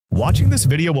Watching this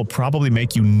video will probably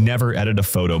make you never edit a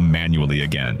photo manually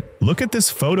again. Look at this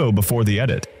photo before the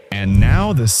edit, and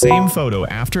now the same photo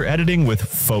after editing with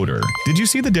Fotor. Did you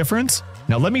see the difference?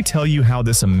 Now let me tell you how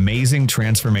this amazing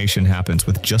transformation happens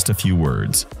with just a few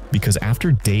words. Because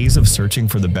after days of searching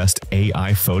for the best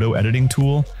AI photo editing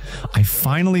tool, I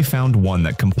finally found one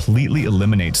that completely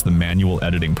eliminates the manual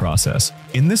editing process.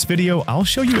 In this video, I'll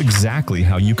show you exactly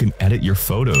how you can edit your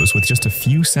photos with just a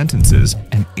few sentences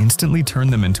and instantly turn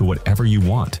them into whatever you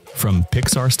want. From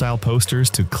Pixar-style posters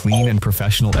to clean and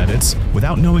professional edits,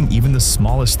 without knowing even the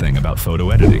smallest thing about photo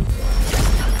editing.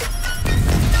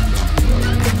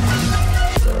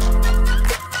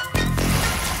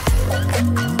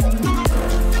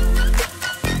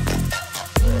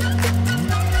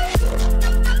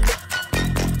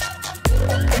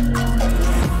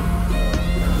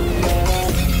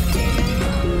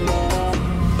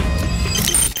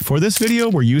 For this video,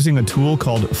 we're using a tool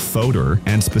called Fotor,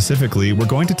 and specifically, we're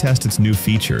going to test its new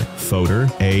feature,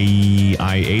 Fotor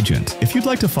AI Agent. If you'd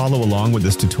like to follow along with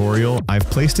this tutorial, I've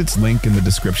placed its link in the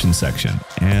description section.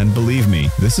 And believe me,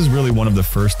 this is really one of the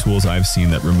first tools I've seen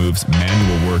that removes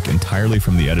manual work entirely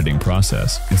from the editing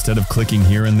process. Instead of clicking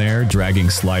here and there, dragging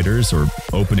sliders, or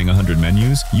opening 100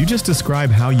 menus, you just describe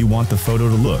how you want the photo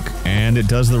to look, and it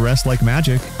does the rest like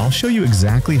magic. I'll show you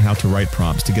exactly how to write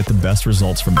prompts to get the best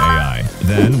results from AI.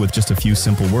 Then, with just a few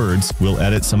simple words, we'll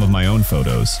edit some of my own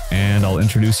photos, and I'll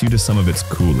introduce you to some of its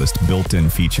coolest built-in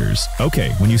features.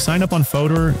 Okay, when you sign up on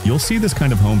Fotor, you'll see this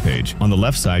kind of homepage. On the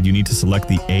left side, you need to select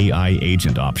the AI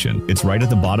Agent option. It's right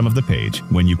at the bottom of the page.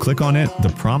 When you click on it, the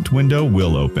prompt window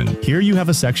will open. Here you have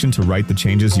a section to write the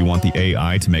changes you want the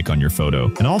AI to make on your photo,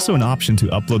 and also an option to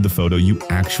upload the photo you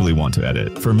actually want to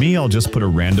edit. For me, I'll just put a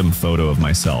random photo of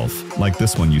myself, like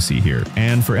this one you see here.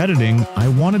 And for editing, I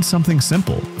wanted something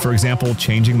simple. For example,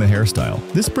 changing the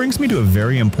hairstyle. This brings me to a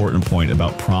very important point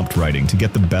about prompt writing to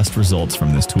get the best results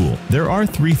from this tool. There are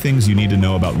 3 things you need to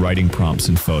know about writing prompts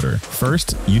in Fotor.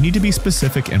 First, you need to be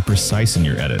specific and precise in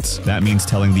your edits. That means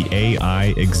telling the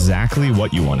AI exactly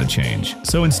what you want to change.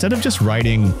 So instead of just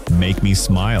writing, "make me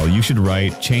smile," you should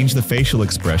write, "change the facial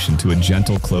expression to a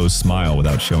gentle closed smile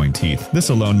without showing teeth." This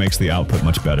alone makes the output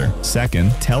much better.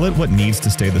 Second, tell it what needs to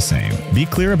stay the same. Be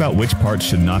clear about which parts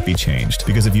should not be changed,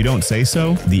 because if you don't say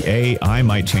so, the AI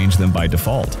might change them by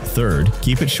default. Third,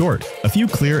 keep it short. A few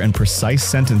clear and precise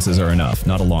sentences are enough,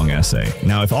 not a long essay.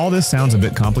 Now, if all this sounds a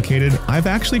bit complicated, I've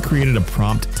actually created a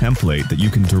prompt template that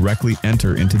you can directly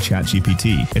enter into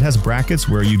ChatGPT. It has brackets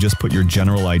where you just put your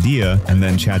general idea, and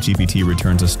then ChatGPT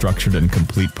returns a structured and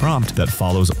complete prompt that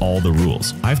follows all the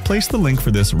rules. I've placed the link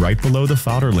for this right below the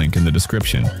Fotor link in the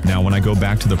description. Now, when I go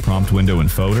back to the prompt window in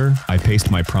Fotor, I paste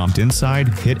my prompt inside,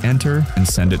 hit enter, and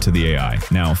send it to the AI.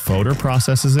 Now, Fotor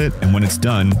processes it, and when it's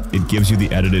done, it gives you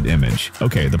the edited image.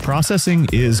 Okay, the processing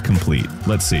is complete.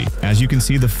 Let's see. As you can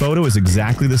see, the photo is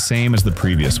exactly the same as the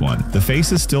previous one. The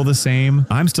face is still the same.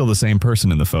 I'm still the same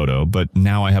person in the photo, but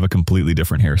now I have a completely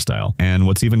different hairstyle. And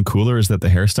what's even cooler is that the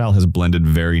hairstyle has blended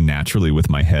very naturally with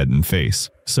my head and face.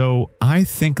 So I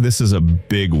think this is a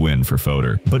big win for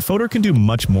Fotor. But Fotor can do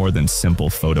much more than simple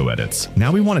photo edits.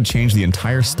 Now we want to change the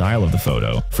entire style of the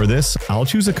photo. For this, I'll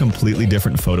choose a completely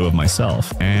different photo of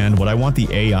myself. And what I want the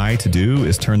AI to do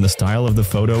is turn the style of the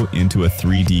photo into a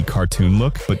 3D cartoon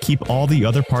look, but keep all the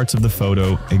other parts of the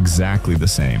photo exactly the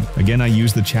same. Again, I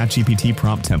use the ChatGPT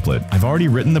prompt template. I've already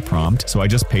written the prompt, so I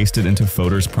just paste it into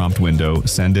Fotor's prompt window,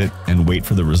 send it, and wait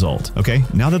for the result. Okay,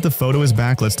 now that the photo is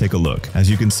back, let's take a look. As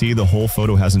you can see, the whole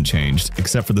photo hasn't changed,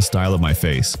 except for the style of my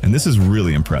face. And this is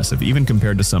really impressive, even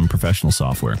compared to some professional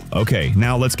software. Okay,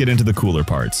 now let's get into the cooler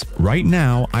parts. Right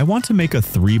now, I want to make a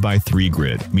 3x3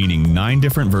 grid, meaning 9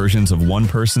 different versions of one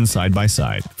person side by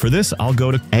side. For this, I'll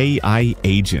go to AI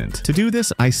Agent. To do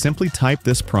this, I simply type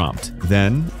this prompt.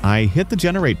 Then, I hit the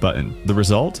generate button. The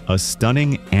result? A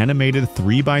stunning animated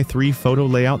 3x3 photo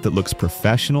layout that looks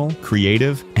professional,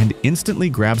 creative, and instantly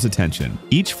grabs attention.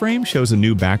 Each frame shows a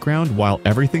new background while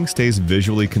everything stays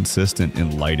visually consistent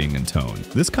in lighting and tone.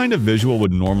 This kind of visual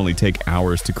would normally take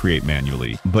hours to create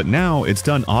manually, but now it's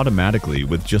done automatically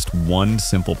with just one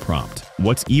simple prompt.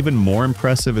 What's even more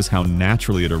impressive is how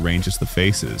naturally it arranges the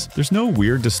faces. There's no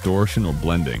weird distortion or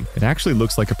blending. It actually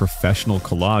looks like a professional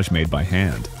collage made by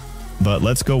hand. But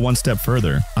let's go one step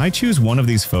further. I choose one of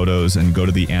these photos and go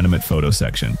to the animate photo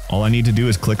section. All I need to do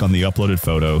is click on the uploaded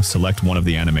photo, select one of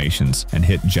the animations, and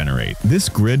hit generate. This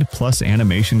grid plus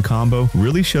animation combo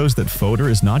really shows that Fotor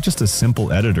is not just a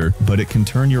simple editor, but it can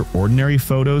turn your ordinary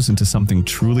photos into something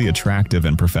truly attractive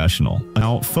and professional.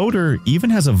 Now, Fotor even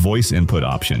has a voice input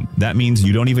option. That means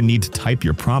you don't even need to type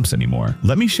your prompts anymore.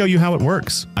 Let me show you how it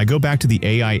works. I go back to the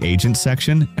AI Agent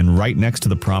section, and right next to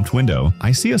the prompt window,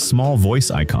 I see a small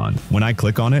voice icon. When I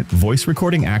click on it, voice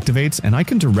recording activates, and I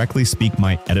can directly speak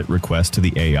my edit request to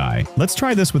the AI. Let's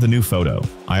try this with a new photo.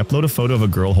 I upload a photo of a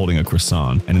girl holding a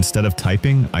croissant, and instead of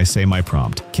typing, I say my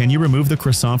prompt. Can you remove the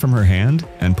croissant from her hand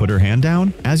and put her hand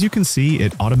down? As you can see,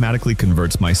 it automatically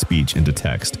converts my speech into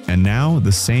text. And now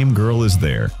the same girl is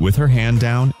there with her hand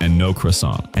down and no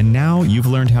croissant. And now you've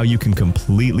learned how you can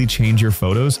completely change your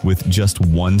photos with just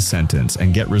one sentence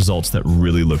and get results that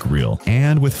really look real.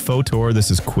 And with Fotor,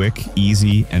 this is quick,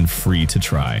 easy, and free to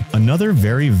try. Another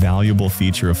very valuable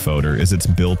feature of Fotor is its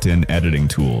built-in editing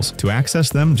tools. To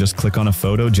access them, just click on a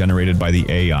photo generated by the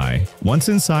AI. Once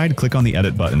inside, click on the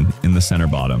edit button in the center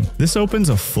bottom. This opens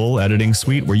a full editing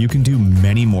suite where you can do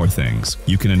many more things.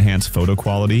 You can enhance photo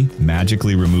quality,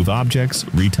 magically remove objects,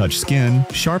 retouch skin,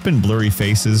 sharpen blurry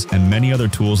faces, and many other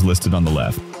tools listed on the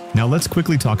left. Now let's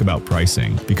quickly talk about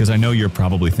pricing, because I know you're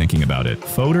probably thinking about it.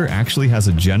 Fotor actually has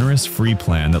a generous free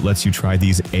plan that lets you try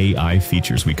these AI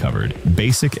features we covered.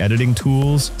 Basic editing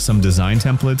tools, some design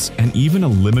templates, and even a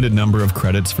limited number of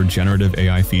credits for generative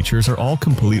AI features are all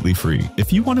completely free.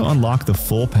 If you want to unlock the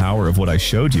full power of what I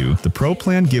showed you, the Pro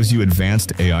plan gives you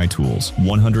advanced AI tools,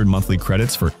 100 monthly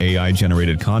credits for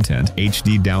AI-generated content,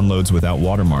 HD downloads without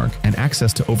watermark, and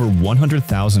access to over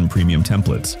 100,000 premium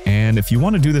templates. And if you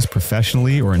want to do this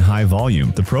professionally or in high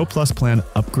volume, the Pro Plus plan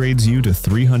upgrades you to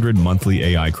 300 monthly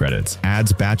AI credits,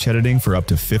 adds batch editing for up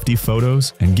to 50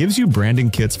 photos, and gives you branding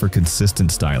kits for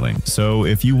consistent styling. So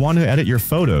if you want to edit your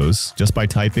photos just by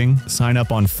typing, sign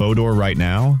up on Fotor right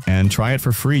now and try it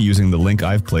for free using the link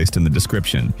I've placed in the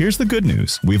description. Here's the good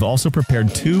news. We've also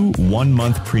prepared 2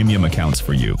 one-month premium accounts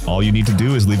for you. All you need to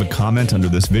do is leave a comment under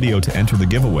this video to enter the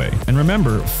giveaway. And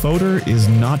remember, Fotor is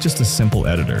not just a simple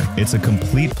editor. It's a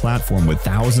complete platform with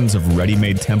thousands of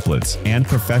ready-made templates and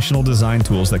professional design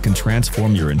tools that can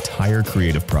transform your entire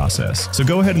creative process. So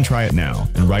go ahead and try it now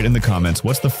and write in the comments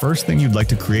what's the first thing you'd like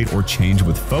to create or change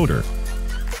with Fotor.